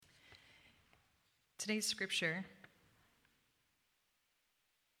Today's scripture,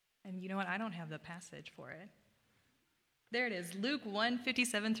 and you know what? I don't have the passage for it. There it is, Luke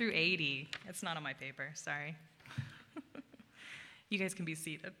 1:57 through 80. It's not on my paper, sorry. You guys can be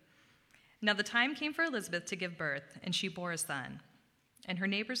seated. Now the time came for Elizabeth to give birth, and she bore a son. And her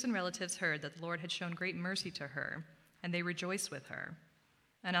neighbors and relatives heard that the Lord had shown great mercy to her, and they rejoiced with her.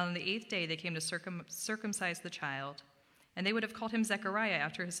 And on the 8th day they came to circumcise the child. And they would have called him Zechariah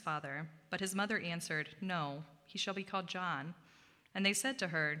after his father. But his mother answered, "No, he shall be called John." And they said to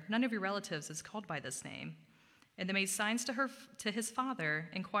her, "None of your relatives is called by this name." And they made signs to his father,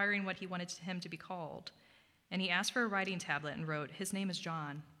 inquiring what he wanted him to be called. And he asked for a writing tablet and wrote, "His name is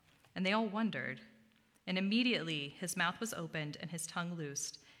John." And they all wondered. And immediately his mouth was opened and his tongue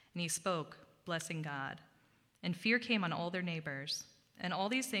loosed, and he spoke, blessing God. And fear came on all their neighbors. And all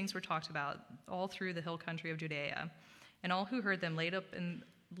these things were talked about all through the hill country of Judea. And all who heard them laid up in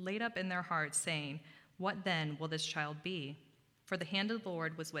their hearts, saying, "What then will this child be?" For the hand of the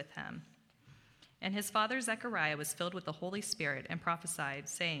Lord was with him. And his father Zechariah was filled with the Holy Spirit and prophesied,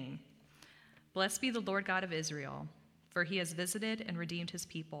 saying, "Blessed be the Lord God of Israel, for he has visited and redeemed his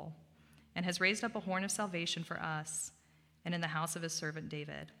people, and has raised up a horn of salvation for us, and in the house of his servant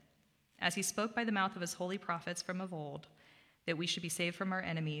David, as he spoke by the mouth of his holy prophets from of old, that we should be saved from our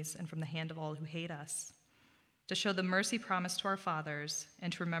enemies and from the hand of all who hate us, to show the mercy promised to our fathers,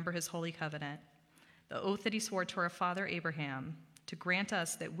 and to remember his holy covenant, the oath that he swore to our father Abraham, to grant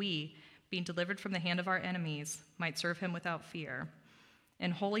us that we, being delivered from the hand of our enemies, might serve him without fear,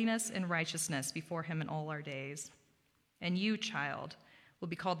 in holiness and righteousness before him in all our days. And you, child, will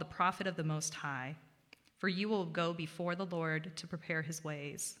be called the prophet of the Most High, for you will go before the Lord to prepare his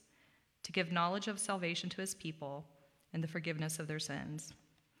ways, to give knowledge of salvation to his people and the forgiveness of their sins,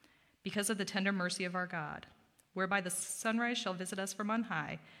 because of the tender mercy of our God, whereby the sunrise shall visit us from on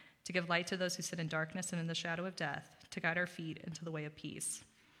high, to give light to those who sit in darkness and in the shadow of death, to guide our feet into the way of peace.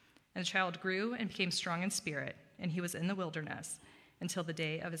 And the child grew and became strong in spirit, and he was in the wilderness until the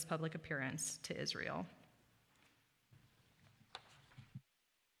day of his public appearance to Israel.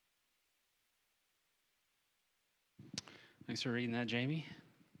 Thanks for reading that, Jamie.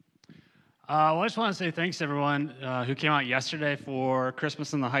 Well, I just want to say thanks to everyone who came out yesterday for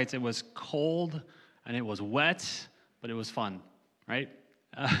Christmas in the Heights. It was cold and it was wet, but it was fun, right?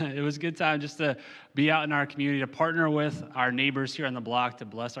 It was a good time just to be out in our community, to partner with our neighbors here on the block, to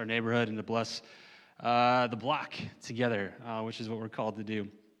bless our neighborhood and to bless the block together, which is what we're called to do.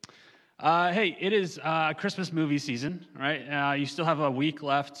 Hey, it is Christmas movie season, right? You still have a week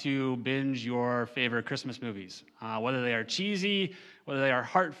left to binge your favorite Christmas movies, whether they are cheesy, whether they are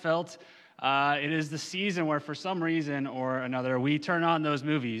heartfelt. It is the season where, for some reason or another, we turn on those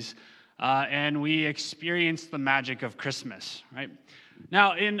movies and we experience the magic of Christmas, right?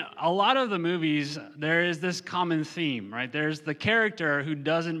 Now, in a lot of the movies, there is this common theme, right? There's the character who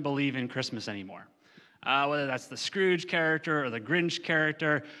doesn't believe in Christmas anymore. Whether that's the Scrooge character or the Grinch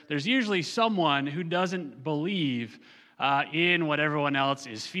character, there's usually someone who doesn't believe in what everyone else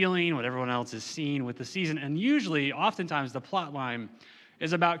is feeling, what everyone else is seeing with the season. And usually, oftentimes, the plot line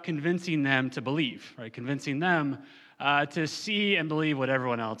is about convincing them to believe, right? Convincing them to see and believe what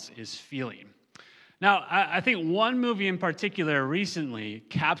everyone else is feeling. Now, I think one movie in particular recently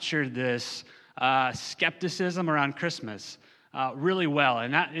captured this skepticism around Christmas really well,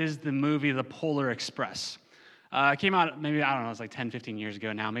 and that is the movie The Polar Express. It came out maybe, I don't know, it's like 10, 15 years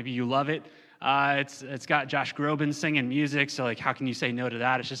ago now. Maybe you love it. It's got Josh Groban singing music, so like, how can you say no to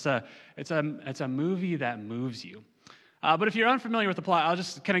that? It's just it's a movie that moves you. But if you're unfamiliar with the plot, I'll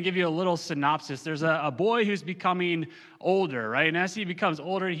just kind of give you a little synopsis. There's a boy who's becoming older, right? And as he becomes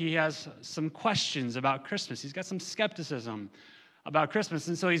older, he has some questions about Christmas. He's got some skepticism about Christmas.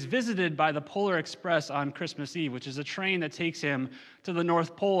 And so he's visited by the Polar Express on Christmas Eve, which is a train that takes him to the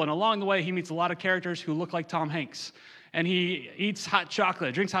North Pole. And along the way, he meets a lot of characters who look like Tom Hanks. And he eats hot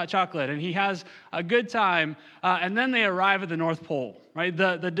chocolate, drinks hot chocolate, and he has a good time. And then they arrive at the North Pole, right?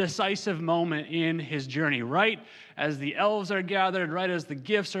 The decisive moment in his journey, right as the elves are gathered, right as the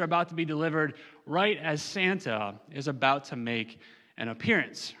gifts are about to be delivered, right as Santa is about to make an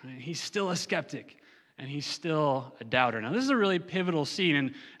appearance. He's still a skeptic, and he's still a doubter. Now, this is a really pivotal scene,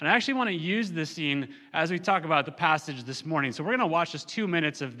 and I actually want to use this scene as we talk about the passage this morning. So we're going to watch just 2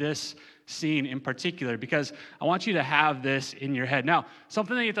 minutes of this scene in particular, because I want you to have this in your head. Now,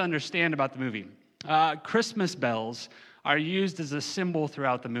 something that you have to understand about the movie. Christmas bells are used as a symbol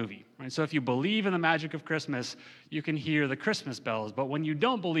throughout the movie. Right? So if you believe in the magic of Christmas, you can hear the Christmas bells. But when you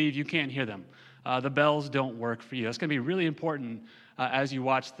don't believe, you can't hear them. The bells don't work for you. That's going to be really important as you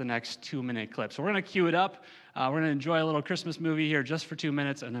watch the next 2-minute clip. So we're going to cue it up. We're going to enjoy a little Christmas movie here just for 2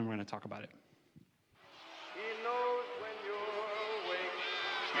 minutes, and then we're going to talk about it.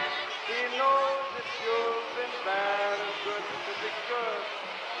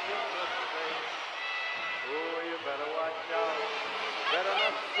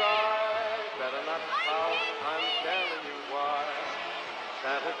 not sigh, better not pout, I'm telling you why.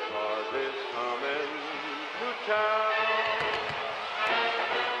 Santa Claus is coming to town.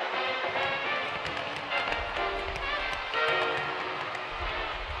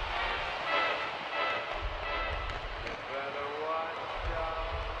 You better watch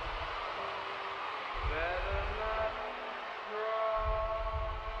out, better not cry,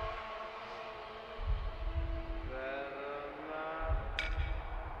 better not pout, I'm telling you why. Santa Claus is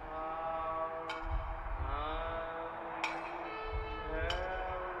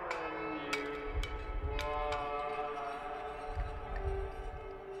coming to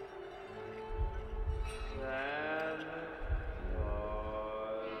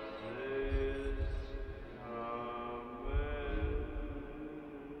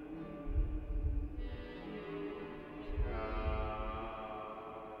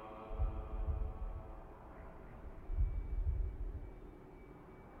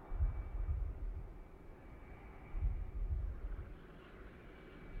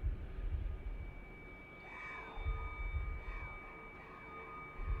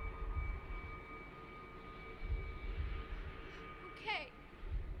Okay.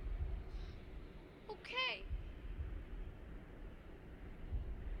 Okay.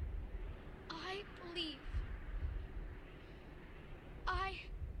 I believe. I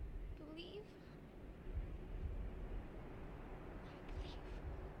believe.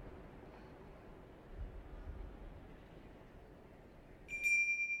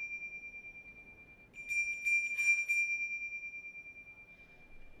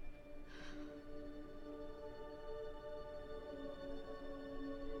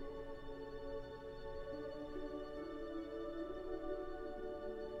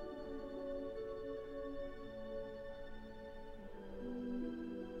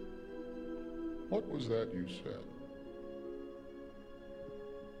 What was that you said?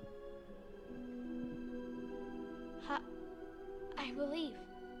 I believe.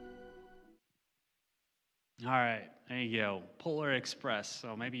 All right, there you go. Polar Express.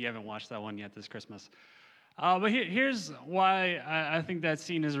 So maybe you haven't watched that one yet this Christmas. But here's why I think that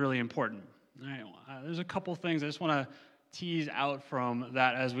scene is really important. All right, there's a couple things I just want to tease out from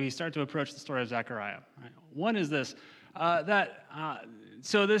that as we start to approach the story of Zechariah. Right? One is this,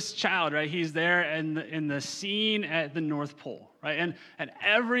 so this child, right, he's there in the scene at the North Pole, right? And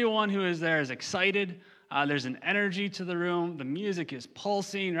everyone who is there is excited. There's an energy to the room. The music is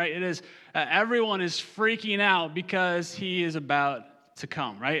pulsing, right? It is, everyone is freaking out because he is about to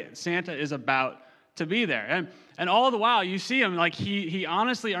come, right? Santa is about to be there. And all the while, you see him, like he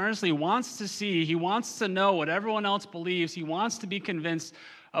honestly, earnestly wants to see, he wants to know what everyone else believes. He wants to be convinced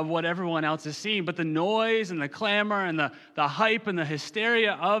of what everyone else is seeing. But the noise and the clamor and the hype and the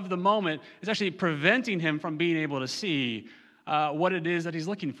hysteria of the moment is actually preventing him from being able to see what it is that he's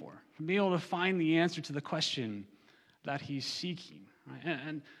looking for, from being able to find the answer to the question that he's seeking.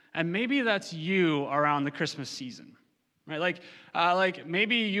 Right? And maybe that's you around the Christmas season. Right, like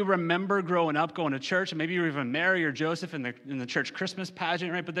maybe you remember growing up going to church, and maybe you were even Mary or Joseph in the church Christmas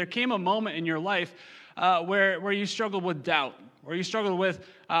pageant, right? But there came a moment in your life where you struggled with doubt, or you struggled with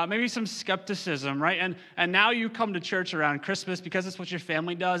maybe some skepticism, right? And now you come to church around Christmas because it's what your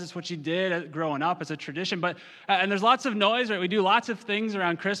family does, it's what you did growing up, it's a tradition. But and there's lots of noise, right? We do lots of things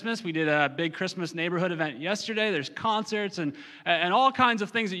around Christmas. We did a big Christmas neighborhood event yesterday. There's concerts and all kinds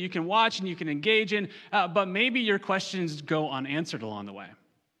of things that you can watch and you can engage in. But maybe your questions go unanswered along the way.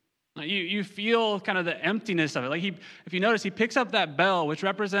 You feel kind of the emptiness of it. Like if you notice, he picks up that bell, which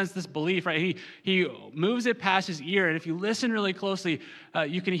represents this belief, right? He moves it past his ear, and if you listen really closely,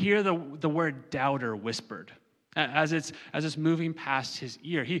 you can hear the word doubter whispered as it's moving past his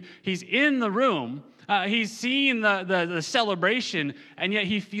ear. He's in the room, he's seeing the celebration, and yet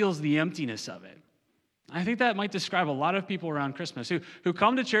he feels the emptiness of it. I think that might describe a lot of people around Christmas who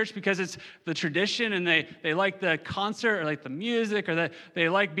come to church because it's the tradition and they like the concert or like the music or they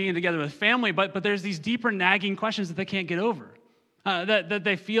like being together with family, but there's these deeper nagging questions that they can't get over, that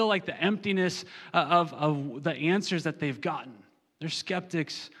they feel like the emptiness of the answers that they've gotten. They're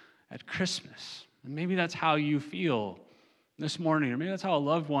skeptics at Christmas. And maybe that's how you feel this morning, or maybe that's how a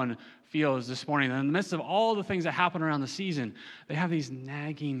loved one feels this morning. And in the midst of all the things that happen around the season, they have these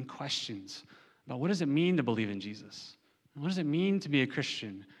nagging questions. But what does it mean to believe in Jesus? What does it mean to be a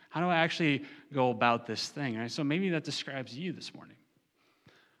Christian? How do I actually go about this thing? Right? So maybe that describes you this morning.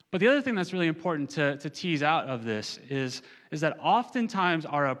 But the other thing that's really important to tease out of this is that oftentimes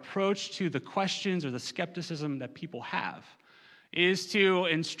our approach to the questions or the skepticism that people have is to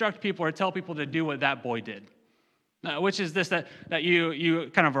instruct people or tell people to do what that boy did. which is this, that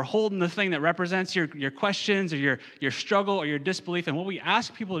you kind of are holding the thing that represents your questions or your struggle or your disbelief. And what we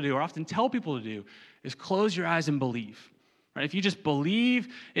ask people to do, or often tell people to do, is close your eyes and believe. Right? If you just believe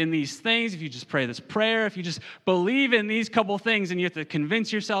in these things, if you just pray this prayer, if you just believe in these couple things and you have to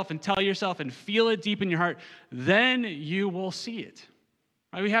convince yourself and tell yourself and feel it deep in your heart, then you will see it.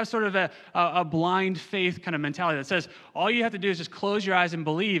 Right? We have sort of a blind faith kind of mentality that says all you have to do is just close your eyes and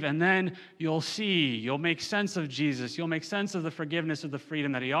believe, and then you'll see. You'll make sense of Jesus. You'll make sense of the forgiveness, of the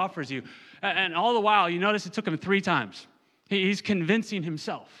freedom that he offers you. And all the while, you notice it took him 3 times. He's convincing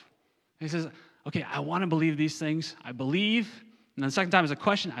himself. He says, okay, I want to believe these things. I believe. And then the second time is a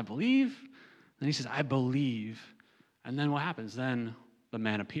question. I believe. And he says, I believe. And then what happens? Then the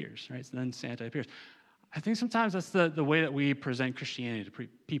man appears, right? So then Santa appears. I think sometimes that's the way that we present Christianity to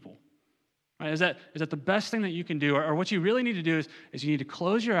people. Right? Is that the best thing that you can do? Or what you really need to do is you need to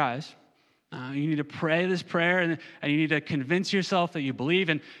close your eyes. You need to pray this prayer, and you need to convince yourself that you believe.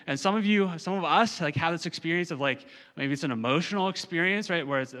 And some of us, like, have this experience of, like, maybe it's an emotional experience, right?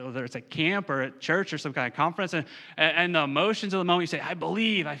 Whether it's at camp or at church or some kind of conference, and the emotions of the moment, you say, I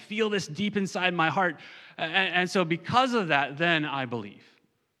believe, I feel this deep inside my heart. And so because of that, then I believe.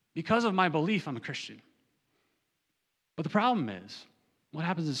 Because of my belief, I'm a Christian. But the problem is, what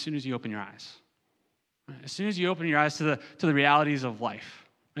happens as soon as you open your eyes? As soon as you open your eyes to the realities of life,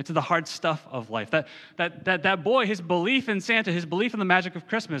 right, to the hard stuff of life. That boy, his belief in Santa, his belief in the magic of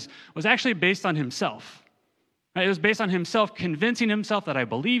Christmas was actually based on himself. Right? It was based on himself convincing himself that I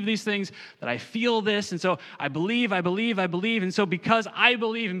believe these things, that I feel this, and so I believe, and so because I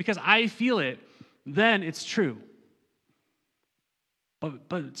believe and because I feel it, then it's true.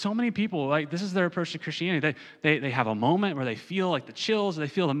 But so many people, like, this is their approach to Christianity. They have a moment where they feel like the chills, they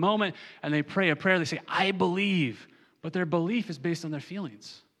feel the moment, and they pray a prayer. They say, I believe. But their belief is based on their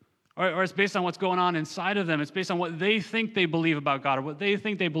feelings. Or it's based on what's going on inside of them. It's based on what they think they believe about God or what they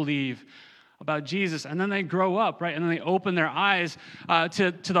think they believe about Jesus. And then they grow up, right? And then they open their eyes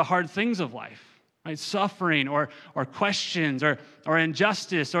to the hard things of life. Right, suffering or questions or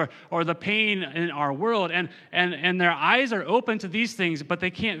injustice or the pain in our world, and their eyes are open to these things, but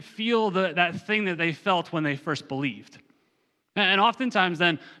they can't feel that thing that they felt when they first believed. And oftentimes,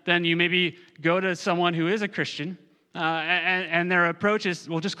 then you maybe go to someone who is a Christian, and their approach is,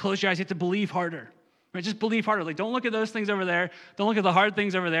 well, just close your eyes. You have to believe harder. Right, just believe harder. Like, don't look at those things over there. Don't look at the hard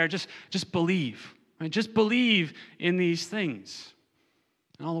things over there. Just believe. Right, just believe in these things.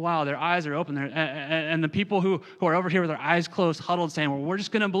 And all the while, their eyes are open. And the people who are over here with their eyes closed, huddled, saying, well, we're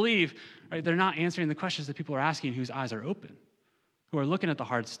just going to believe, right? They're not answering the questions that people are asking whose eyes are open, who are looking at the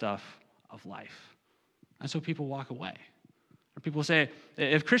hard stuff of life. And so people walk away. Or people say,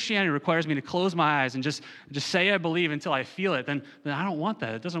 if Christianity requires me to close my eyes and just say I believe until I feel it, then I don't want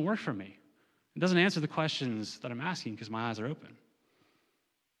that. It doesn't work for me. It doesn't answer the questions that I'm asking because my eyes are open.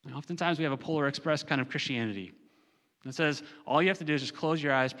 And oftentimes we have a Polar Express kind of Christianity. It says, all you have to do is just close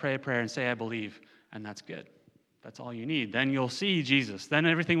your eyes, pray a prayer, and say, I believe, and that's good. That's all you need. Then you'll see Jesus. Then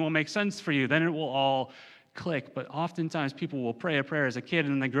everything will make sense for you. Then it will all click. But oftentimes people will pray a prayer as a kid,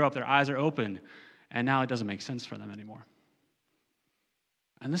 and then they grow up, their eyes are open, and now it doesn't make sense for them anymore.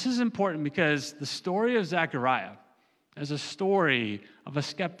 And this is important because the story of Zechariah is a story of a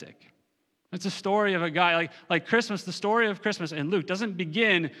skeptic. It's a story of a guy, like Christmas. The story of Christmas in Luke doesn't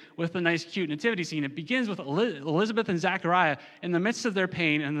begin with a nice, cute nativity scene. It begins with Elizabeth and Zechariah in the midst of their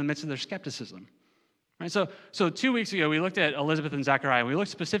pain and in the midst of their skepticism. Right? So 2 weeks ago, we looked at Elizabeth and Zechariah, and we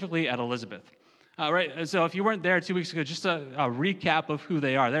looked specifically at Elizabeth. Right? So if you weren't there 2 weeks ago, just a recap of who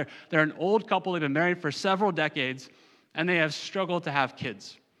they are. They're an old couple. They've been married for several decades, and they have struggled to have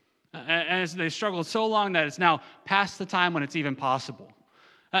kids. And they've struggled so long that it's now past the time when it's even possible.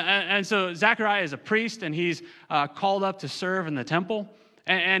 And so Zechariah is a priest, and he's called up to serve in the temple.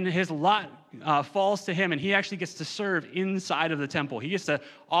 And his lot falls to him, and he actually gets to serve inside of the temple. He gets to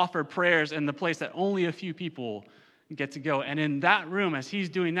offer prayers in the place that only a few people get to go. And in that room, as he's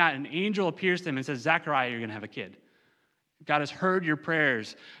doing that, an angel appears to him and says, Zechariah, you're going to have a kid. God has heard your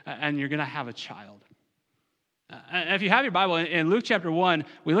prayers, and you're going to have a child. And if you have your Bible, in Luke chapter 1,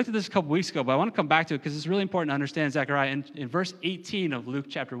 we looked at this a couple weeks ago, but I want to come back to it because it's really important to understand Zechariah. In verse 18 of Luke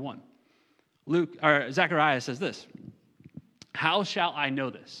chapter 1, Zechariah says this, how shall I know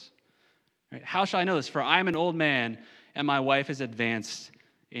this? Right? How shall I know this? For I am an old man, and my wife is advanced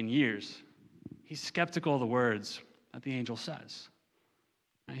in years. He's skeptical of the words that the angel says.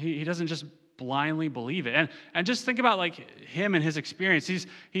 He doesn't just blindly believe it. And just think about like him and his experience.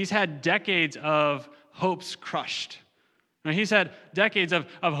 He's had decades of hopes crushed. Now, he's had decades of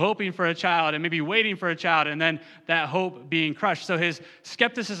hoping for a child and maybe waiting for a child and then that hope being crushed. So his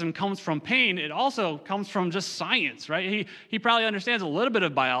skepticism comes from pain. It also comes from just science, right? He probably understands a little bit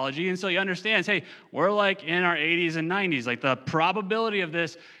of biology, and so he understands, hey, we're like in our 80s and 90s. Like the probability of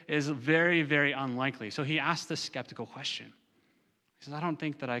this is very, very unlikely. So he asks this skeptical question. He says, I don't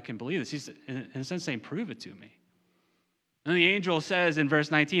think that I can believe this. He's, in a sense, saying, prove it to me. And the angel says in verse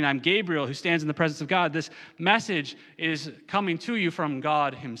 19, I'm Gabriel who stands in the presence of God. This message is coming to you from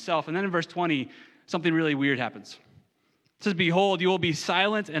God himself. And then in verse 20, something really weird happens. It says, behold, you will be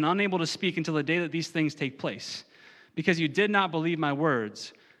silent and unable to speak until the day that these things take place, because you did not believe my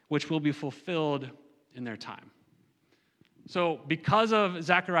words, which will be fulfilled in their time. So because of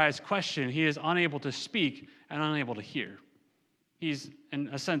Zechariah's question, he is unable to speak and unable to hear. He's, in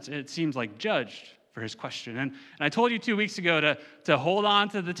a sense, it seems like judged for his question. And I told you 2 weeks ago to hold on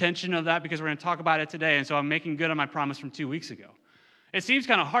to the tension of that because we're going to talk about it today, and so I'm making good on my promise from 2 weeks ago. It seems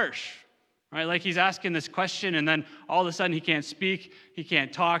kind of harsh, right? Like he's asking this question, and then all of a sudden he can't speak, he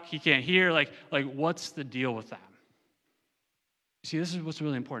can't talk, he can't hear. Like what's the deal with that? See, this is what's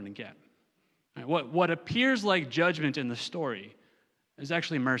really important to get. Right? What appears like judgment in the story is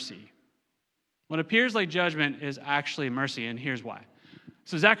actually mercy. What appears like judgment is actually mercy, and here's why.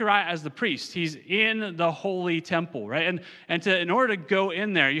 So Zechariah, as the priest, he's in the holy temple, right? And in order to go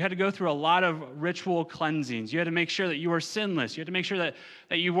in there, you had to go through a lot of ritual cleansings. You had to make sure that you were sinless. You had to make sure that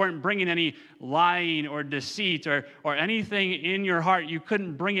you weren't bringing any lying or deceit or anything in your heart. You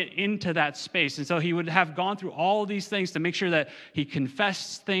couldn't bring it into that space. And so he would have gone through all these things to make sure that he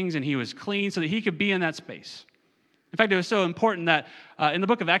confessed things and he was clean so that he could be in that space. In fact, it was so important that in the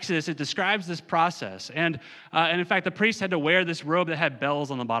book of Exodus, it describes this process. And in fact, the priest had to wear this robe that had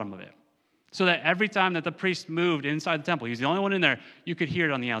bells on the bottom of it, so that every time that the priest moved inside the temple, he was the only one in there, you could hear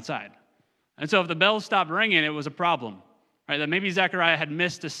it on the outside. And so if the bells stopped ringing, it was a problem, right? That maybe Zechariah had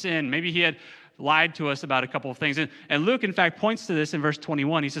missed a sin. Maybe he had lied to us about a couple of things. And Luke, in fact, points to this in verse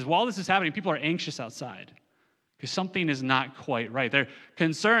 21. He says, while this is happening, people are anxious outside, because something is not quite right. They're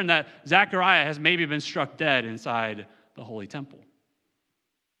concerned that Zechariah has maybe been struck dead inside the holy temple.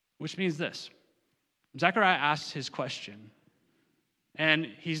 Which means this. Zechariah asks his question, and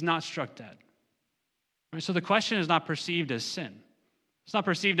he's not struck dead. Right? So the question is not perceived as sin. It's not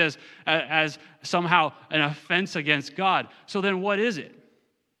perceived as somehow an offense against God. So then what is it?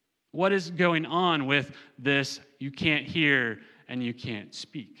 What is going on with this you can't hear and you can't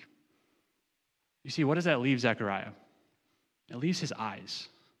speak? You see, what does that leave Zechariah? It leaves his eyes.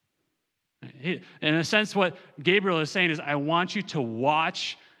 In a sense, what Gabriel is saying is, I want you to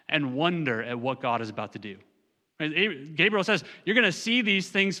watch and wonder at what God is about to do. Gabriel says, you're going to see these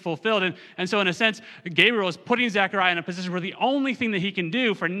things fulfilled. And so in a sense, Gabriel is putting Zechariah in a position where the only thing that he can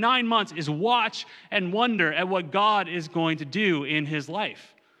do for 9 months is watch and wonder at what God is going to do in his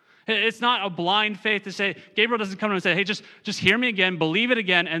life. It's not a blind faith to say, Gabriel doesn't come to him and say, hey, just hear me again, believe it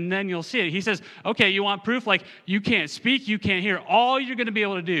again, and then you'll see it. He says, okay, you want proof? Like, you can't speak, you can't hear. All you're going to be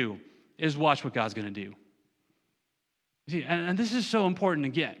able to do is watch what God's going to do. See, and this is so important to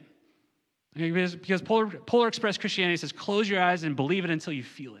get. Because Polar Express Christianity says, close your eyes and believe it until you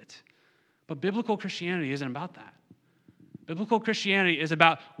feel it. But biblical Christianity isn't about that. Biblical Christianity is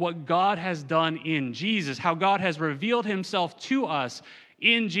about what God has done in Jesus, how God has revealed himself to us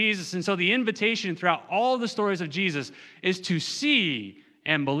in Jesus. And so the invitation throughout all the stories of Jesus is to see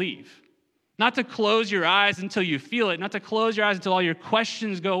and believe. Not to close your eyes until you feel it, not to close your eyes until all your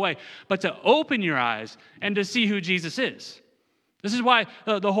questions go away, but to open your eyes and to see who Jesus is. This is why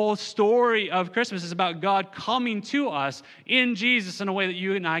the whole story of Christmas is about God coming to us in Jesus in a way that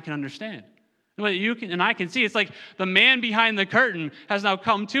you and I can understand. The way that you and I can see. It's like the man behind the curtain has now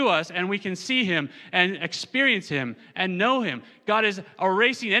come to us, and we can see him and experience him and know him. God is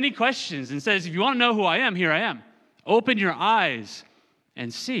erasing any questions and says, if you want to know who I am, here I am. Open your eyes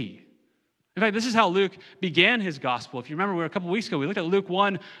and see. In fact, this is how Luke began his gospel. If you remember, a couple weeks ago, we looked at Luke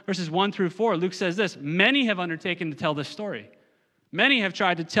 1, verses 1 through 4. Luke says this, many have undertaken to tell this story. Many have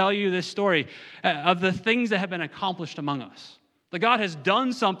tried to tell you this story of the things that have been accomplished among us. That God has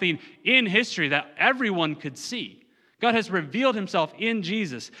done something in history that everyone could see. God has revealed himself in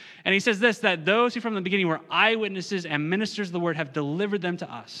Jesus. And he says this, that those who from the beginning were eyewitnesses and ministers of the word have delivered them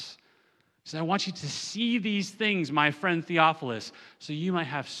to us. So I want you to see these things, my friend Theophilus, so you might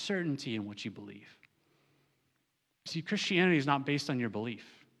have certainty in what you believe. See, Christianity is not based on your belief.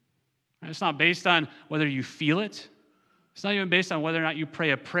 It's not based on whether you feel it. It's not even based on whether or not you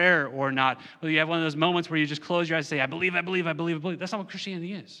pray a prayer or not. Whether you have one of those moments where you just close your eyes and say, I believe, I believe, I believe, I believe. That's not what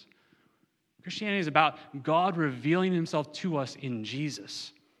Christianity is. Christianity is about God revealing himself to us in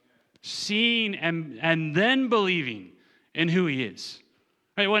Jesus. Seeing and then believing in who he is.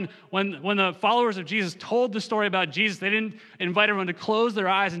 Right? When the followers of Jesus told the story about Jesus, they didn't invite everyone to close their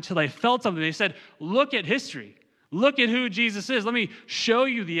eyes until they felt something. They said, look at history. Look at who Jesus is. Let me show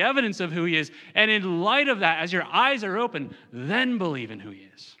you the evidence of who he is. And in light of that, as your eyes are open, then believe in who he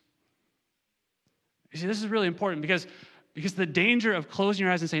is. You see, this is really important because the danger of closing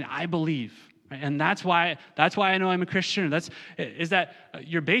your eyes and saying, I believe, right? And that's why I know I'm a Christian, is that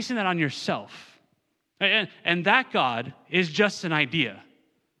you're basing that on yourself. Right? And that God is just an idea.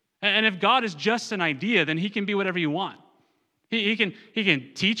 And if God is just an idea, then he can be whatever you want. He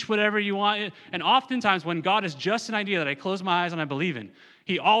can teach whatever you want. And oftentimes when God is just an idea that I close my eyes and I believe in,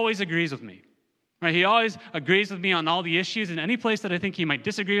 he always agrees with me. Right? He always agrees with me on all the issues. And any place that I think he might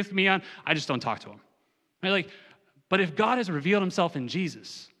disagree with me on, I just don't talk to him. Right? But if God has revealed himself in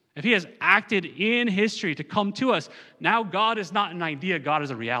Jesus, if he has acted in history to come to us, now God is not an idea, God is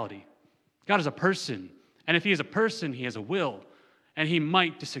a reality. God is a person. And if he is a person, he has a will. And he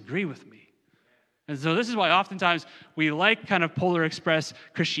might disagree with me. And so this is why oftentimes we like kind of Polar Express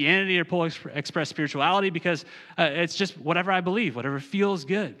Christianity or Polar Express spirituality, because it's just whatever I believe, whatever feels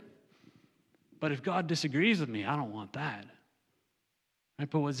good. But if God disagrees with me, I don't want that. Right?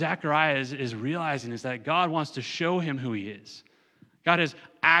 But what Zechariah is realizing is that God wants to show him who he is. God has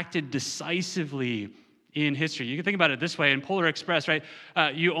acted decisively in history. You can think about it this way. In Polar Express, right,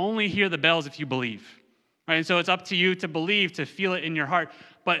 you only hear the bells if you believe. Right? And so it's up to you to believe, to feel it in your heart.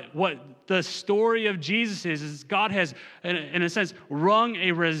 But what the story of Jesus is God has, in a sense, rung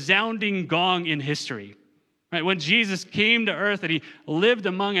a resounding gong in history. Right? When Jesus came to earth and he lived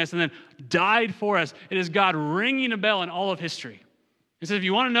among us and then died for us, it is God ringing a bell in all of history. He says, if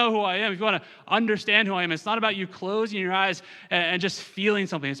you want to know who I am, if you want to understand who I am, it's not about you closing your eyes and just feeling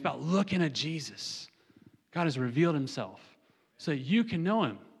something. It's about looking at Jesus. God has revealed himself so that you can know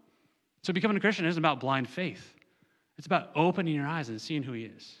him. So becoming a Christian isn't about blind faith. It's about opening your eyes and seeing who he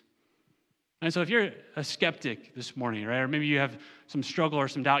is. And so if you're a skeptic this morning, right, or maybe you have some struggle or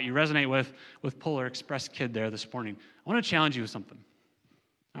some doubt, you resonate with Polar Express kid there this morning, I want to challenge you with something.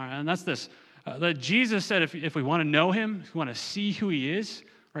 All right, and that's this. That Jesus said if we want to know him, if we want to see who he is,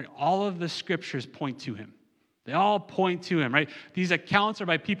 right, all of the scriptures point to him. They all point to him, right? These accounts are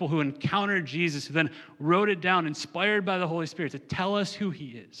by people who encountered Jesus, who then wrote it down, inspired by the Holy Spirit to tell us who he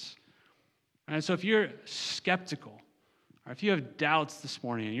is. And so if you're skeptical, or if you have doubts this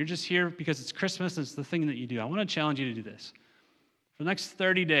morning, and you're just here because it's Christmas and it's the thing that you do, I want to challenge you to do this. For the next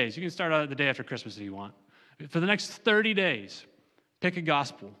 30 days, you can start out the day after Christmas if you want. For the next 30 days, pick a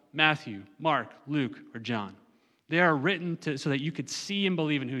gospel, Matthew, Mark, Luke, or John. They are written so that you could see and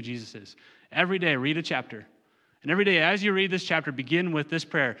believe in who Jesus is. Every day, read a chapter. And every day, as you read this chapter, begin with this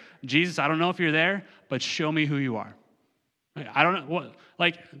prayer. Jesus, I don't know if you're there, but show me who you are. I don't know,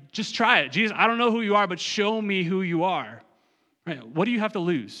 just try it. Jesus, I don't know who you are, but show me who you are. Right? What do you have to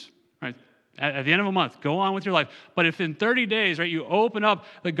lose? Right? At the end of a month, go on with your life. But if in 30 days, right, you open up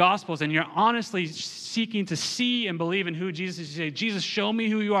the Gospels and you're honestly seeking to see and believe in who Jesus is, you say, Jesus, show me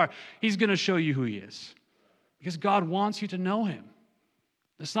who you are. He's going to show you who he is. Because God wants you to know him.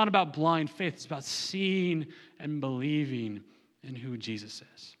 It's not about blind faith. It's about seeing and believing in who Jesus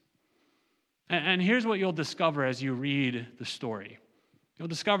is. And here's what you'll discover as you read the story. You'll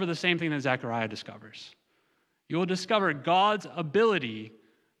discover the same thing that Zechariah discovers. You'll discover God's ability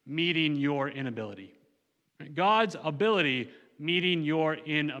meeting your inability. God's ability meeting your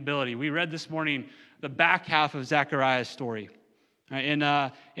inability. We read this morning the back half of Zechariah's story. In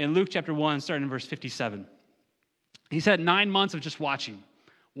Luke chapter 1, starting in verse 57. He said 9 months of just watching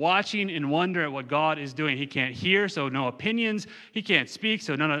in wonder at what God is doing. He can't hear, so no opinions. He can't speak,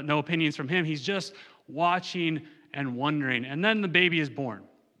 so no opinions from him. He's just watching and wondering. And then the baby is born.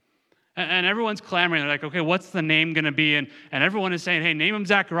 And everyone's clamoring. They're like, okay, what's the name going to be? And everyone is saying, hey, name him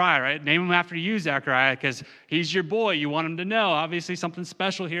Zechariah, right? Name him after you, Zechariah, because he's your boy. You want him to know. Obviously, something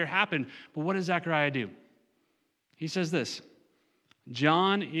special here happened. But what does Zechariah do? He says this,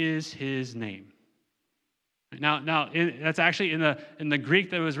 John is his name. Now, that's actually in the Greek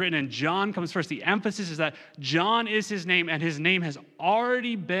that was written, and John comes first. The emphasis is that John is his name, and his name has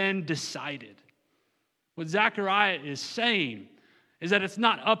already been decided. What Zechariah is saying is that it's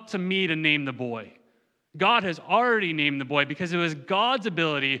not up to me to name the boy. God has already named the boy because it was God's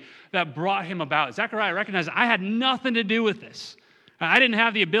ability that brought him about. Zechariah recognized, I had nothing to do with this. I didn't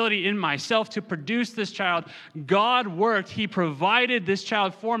have the ability in myself to produce this child. God worked. He provided this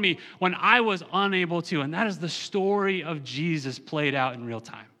child for me when I was unable to. And that is the story of Jesus played out in real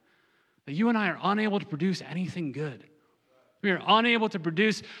time. That you and I are unable to produce anything good. We are unable to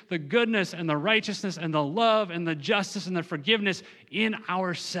produce the goodness and the righteousness and the love and the justice and the forgiveness in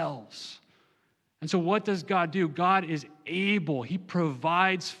ourselves. And so what does God do? God is able. He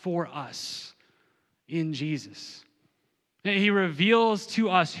provides for us in Jesus. He reveals to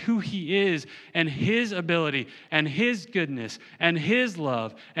us who he is and his ability and his goodness and his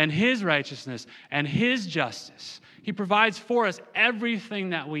love and his righteousness and his justice. He provides for us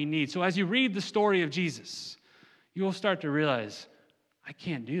everything that we need. So as you read the story of Jesus, you will start to realize, I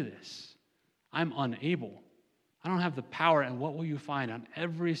can't do this. I'm unable. I don't have the power. And what will you find on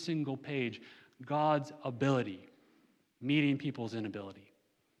every single page? God's ability, meeting people's inability.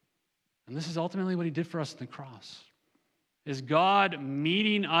 And this is ultimately what he did for us on the cross. Is God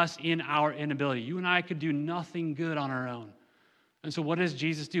meeting us in our inability. You and I could do nothing good on our own. And so what does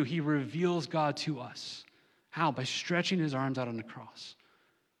Jesus do? He reveals God to us. How? By stretching his arms out on the cross.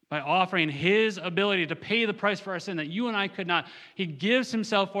 By offering his ability to pay the price for our sin that you and I could not. He gives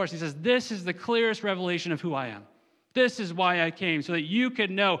himself for us. He says, this is the clearest revelation of who I am. This is why I came, so that you could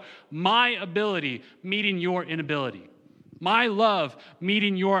know my ability meeting your inability. My love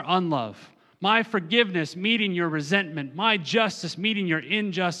meeting your unlove. My forgiveness meeting your resentment. My justice meeting your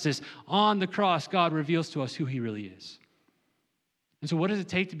injustice. On the cross, God reveals to us who he really is. And so what does it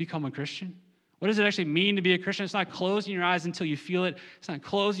take to become a Christian? What does it actually mean to be a Christian? It's not closing your eyes until you feel it. It's not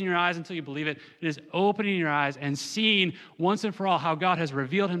closing your eyes until you believe it. It is opening your eyes and seeing once and for all how God has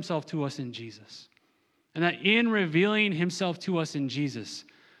revealed himself to us in Jesus. And that in revealing himself to us in Jesus,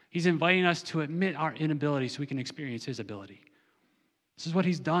 he's inviting us to admit our inability so we can experience his ability. This is what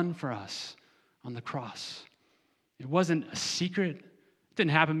he's done for us on the cross. It wasn't a secret. It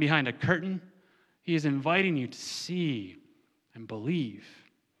didn't happen behind a curtain. He is inviting you to see and believe.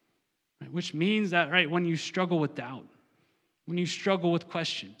 Right? Which means that, right, when you struggle with doubt, when you struggle with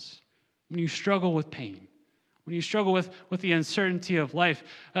questions, when you struggle with pain, when you struggle with the uncertainty of life,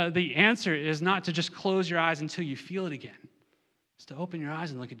 the answer is not to just close your eyes until you feel it again. It's to open your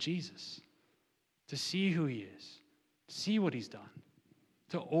eyes and look at Jesus, to see who he is, to see what he's done,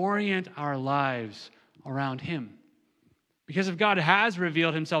 to orient our lives around him. Because if God has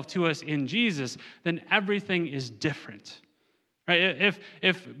revealed himself to us in Jesus, then everything is different. Right?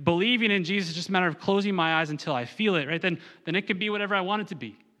 If believing in Jesus is just a matter of closing my eyes until I feel it, right, then it can be whatever I want it to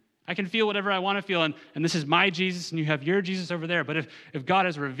be. I can feel whatever I want to feel, and this is my Jesus, and you have your Jesus over there. But if God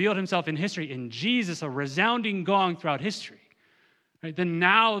has revealed himself in history, in Jesus, a resounding gong throughout history, right, then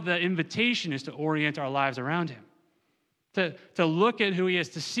now the invitation is to orient our lives around him. To look at who he is,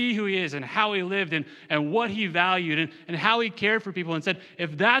 to see who he is and how he lived and what he valued and how he cared for people and said,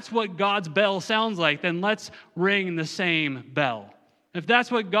 if that's what God's bell sounds like, then let's ring the same bell. If that's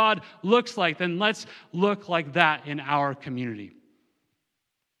what God looks like, then let's look like that in our community.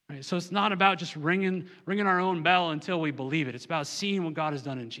 Right? So it's not about just ringing our own bell until we believe it. It's about seeing what God has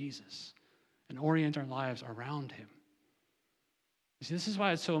done in Jesus and orient our lives around him. You see, this is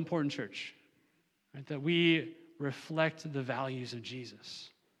why it's so important, church, right, that we reflect the values of Jesus,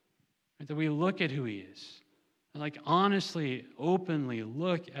 right? That we look at who he is, and honestly, openly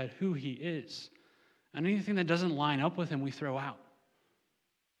look at who he is. And anything that doesn't line up with him, we throw out.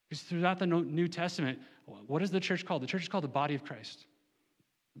 Because throughout the New Testament, what is the church called? The church is called the body of Christ.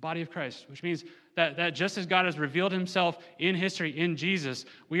 The body of Christ, which means that just as God has revealed himself in history in Jesus,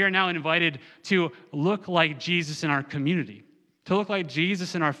 we are now invited to look like Jesus in our community, to look like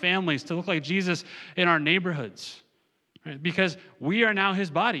Jesus in our families, to look like Jesus in our neighborhoods, right? Because we are now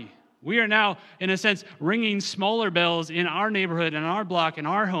his body. We are now, in a sense, ringing smaller bells in our neighborhood, in our block, in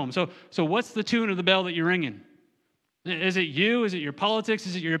our home. So what's the tune of the bell that you're ringing? Is it you? Is it your politics?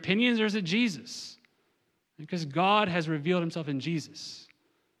 Is it your opinions? Or is it Jesus? Because God has revealed himself in Jesus.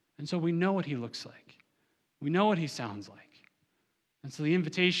 And so we know what he looks like. We know what he sounds like. And so the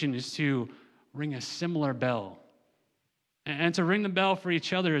invitation is to ring a similar bell. And to ring the bell for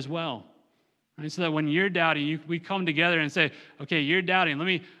each other as well. Right? So that when you're doubting, we come together and say, okay, you're doubting.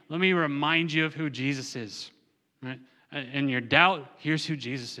 Let me remind you of who Jesus is. Right? In your doubt, here's who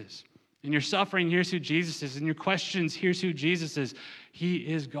Jesus is. In your suffering, here's who Jesus is. In your questions, here's who Jesus is. He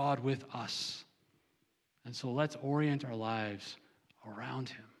is God with us. And so let's orient our lives around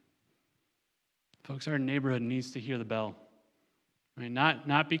him. Folks, our neighborhood needs to hear the bell. I mean,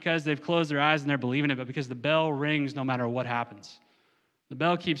 not because they've closed their eyes and they're believing it, but because the bell rings no matter what happens. The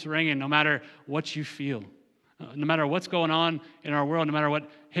bell keeps ringing no matter what you feel. No matter what's going on in our world, no matter what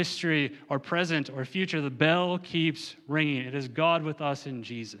history or present or future, the bell keeps ringing. It is God with us in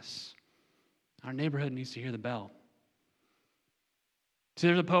Jesus. Our neighborhood needs to hear the bell. So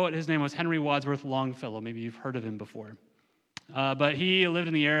there's a poet, his name was Henry Wadsworth Longfellow. Maybe you've heard of him before. But he lived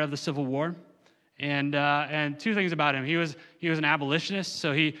in the era of the Civil War. And two things about him. He was an abolitionist,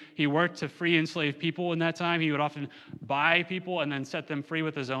 so he worked to free enslaved people in that time. He would often buy people and then set them free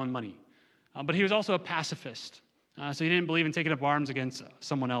with his own money. But he was also a pacifist. So he didn't believe in taking up arms against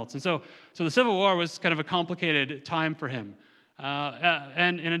someone else. And so the Civil War was kind of a complicated time for him.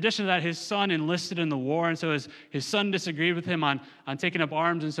 And in addition to that, his son enlisted in the war, and so his son disagreed with him on taking up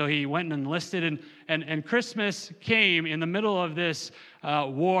arms, and so he went and enlisted. And Christmas came in the middle of this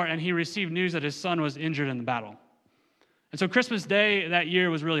war, and he received news that his son was injured in the battle. And so Christmas Day that year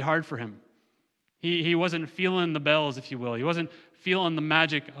was really hard for him. He wasn't feeling the bells, if you will. He wasn't feeling the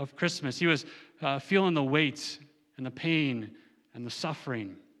magic of Christmas. He was feeling the weight and the pain and the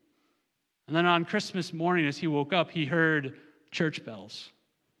suffering. And then on Christmas morning, as he woke up, he heard church bells.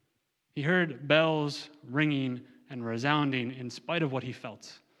 He heard bells ringing and resounding in spite of what he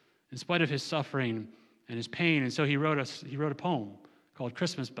felt, in spite of his suffering and his pain. And so he wrote a poem called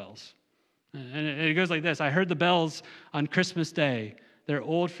Christmas Bells. And it goes like this: I heard the bells on Christmas Day, their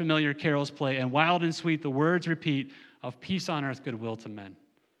old familiar carols play, and wild and sweet the words repeat of peace on earth, goodwill to men.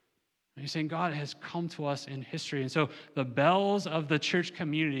 And he's saying God has come to us in history. And so the bells of the church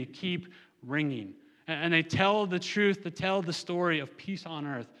community keep ringing. And they tell the truth, they tell the story of peace on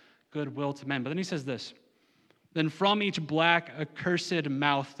earth, goodwill to men. But then he says this: then from each black, accursed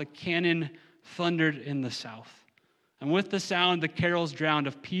mouth, the cannon thundered in the south. And with the sound, the carols drowned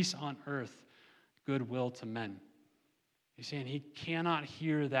of peace on earth, goodwill to men. He's saying he cannot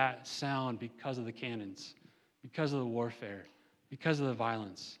hear that sound because of the cannons, because of the warfare, because of the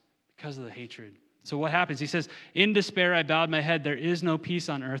violence, because of the hatred. So what happens? He says, in despair I bowed my head. There is no peace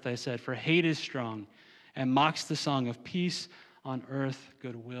on earth, I said, for hate is strong and mocks the song of peace on earth,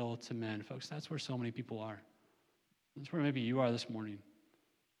 goodwill to men. Folks, that's where so many people are. That's where maybe you are this morning.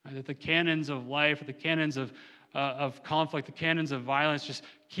 Right? That the cannons of life, the cannons of conflict, the cannons of violence just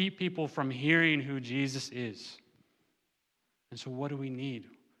keep people from hearing who Jesus is. And so what do we need?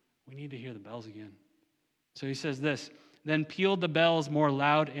 We need to hear the bells again. So he says this: then pealed the bells more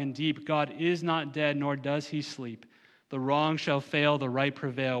loud and deep. God is not dead, nor does he sleep. The wrong shall fail, the right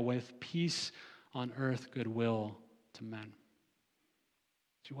prevail, with peace on earth, goodwill to men.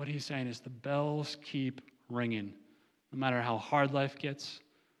 See, what he's saying is the bells keep ringing. No matter how hard life gets,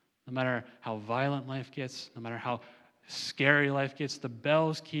 no matter how violent life gets, no matter how scary life gets, the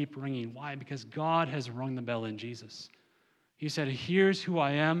bells keep ringing. Why? Because God has rung the bell in Jesus. He said, here's who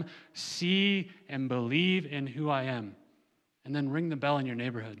I am. See and believe in who I am. And then ring the bell in your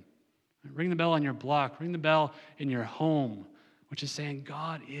neighborhood. Ring the bell on your block. Ring the bell in your home, which is saying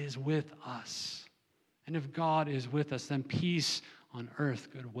God is with us. And if God is with us, then peace on earth,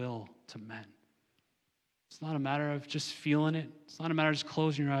 goodwill to men. It's not a matter of just feeling it. It's not a matter of just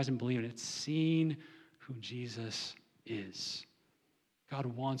closing your eyes and believing it. It's seeing who Jesus is. God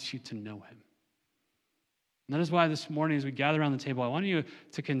wants you to know him. And that is why this morning, as we gather around the table, I want you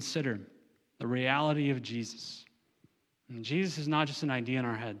to consider the reality of Jesus. And Jesus is not just an idea in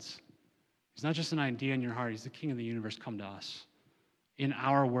our heads. He's not just an idea in your heart. He's the King of the universe come to us. In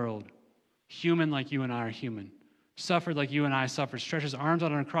our world, human like you and I are human, suffered like you and I suffered, stretched his arms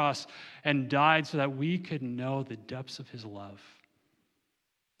out on a cross and died so that we could know the depths of his love.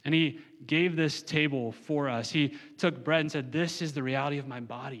 And he gave this table for us. He took bread and said, this is the reality of my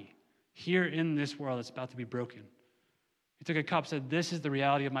body. Here in this world, it's about to be broken. He took a cup and said, this is the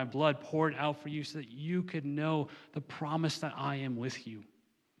reality of my blood poured out for you so that you could know the promise that I am with you.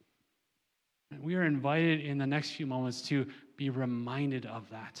 And we are invited in the next few moments to be reminded of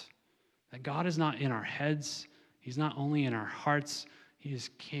that God is not in our heads. He's not only in our hearts. He is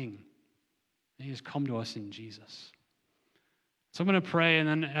King. And he has come to us in Jesus. So I'm going to pray, and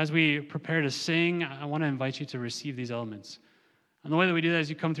then as we prepare to sing, I want to invite you to receive these elements. And the way that we do that is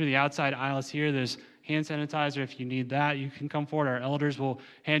you come through the outside aisles here. There's hand sanitizer if you need that. You can come forward. Our elders will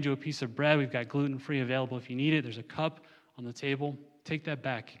hand you a piece of bread. We've got gluten-free available if you need it. There's a cup on the table. Take that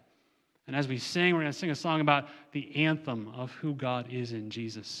back. And as we sing, we're going to sing a song about the anthem of who God is in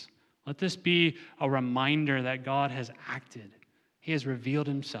Jesus. Let this be a reminder that God has acted. He has revealed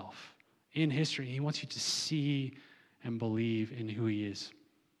himself in history. He wants you to see and believe in who he is.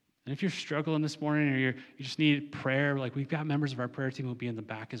 And if you're struggling this morning or you just need prayer, like we've got members of our prayer team who will be in the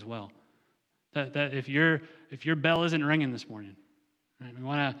back as well. That if your bell isn't ringing this morning, right, we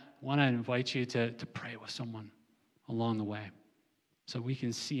want to invite you to pray with someone along the way so we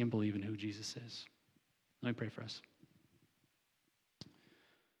can see and believe in who Jesus is. Let me pray for us.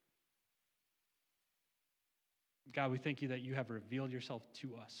 God, we thank you that you have revealed yourself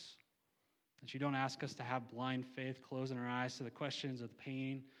to us, that you don't ask us to have blind faith, closing our eyes to the questions of the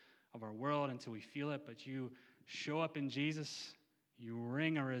pain of our world until we feel it, but you show up in Jesus, you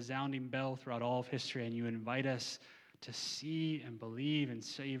ring a resounding bell throughout all of history, and you invite us to see and believe and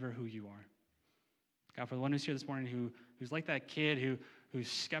savor who you are. God, for the one who's here this morning who's like that kid who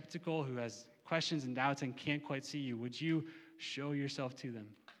who's skeptical, who has questions and doubts and can't quite see you, would you show yourself to them?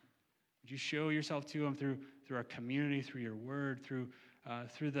 Would you show yourself to them through our community, through your word, through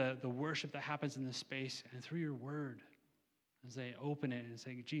the worship that happens in this space, and through your word as they open it and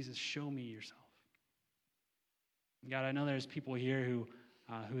say, Jesus, show me yourself. God, I know there's people here who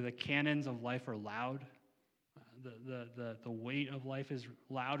the cannons of life are loud. The weight of life is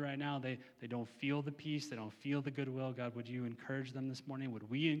loud right now. They don't feel the peace. They don't feel the goodwill. God, would you encourage them this morning? Would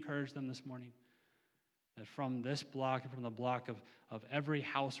we encourage them this morning? That from this block and from the block of every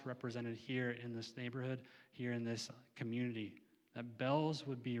house represented here in this neighborhood, here in this community, that bells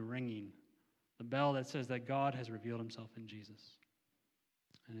would be ringing. The bell that says that God has revealed himself in Jesus.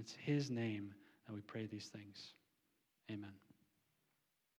 And it's his name that we pray these things. Amen.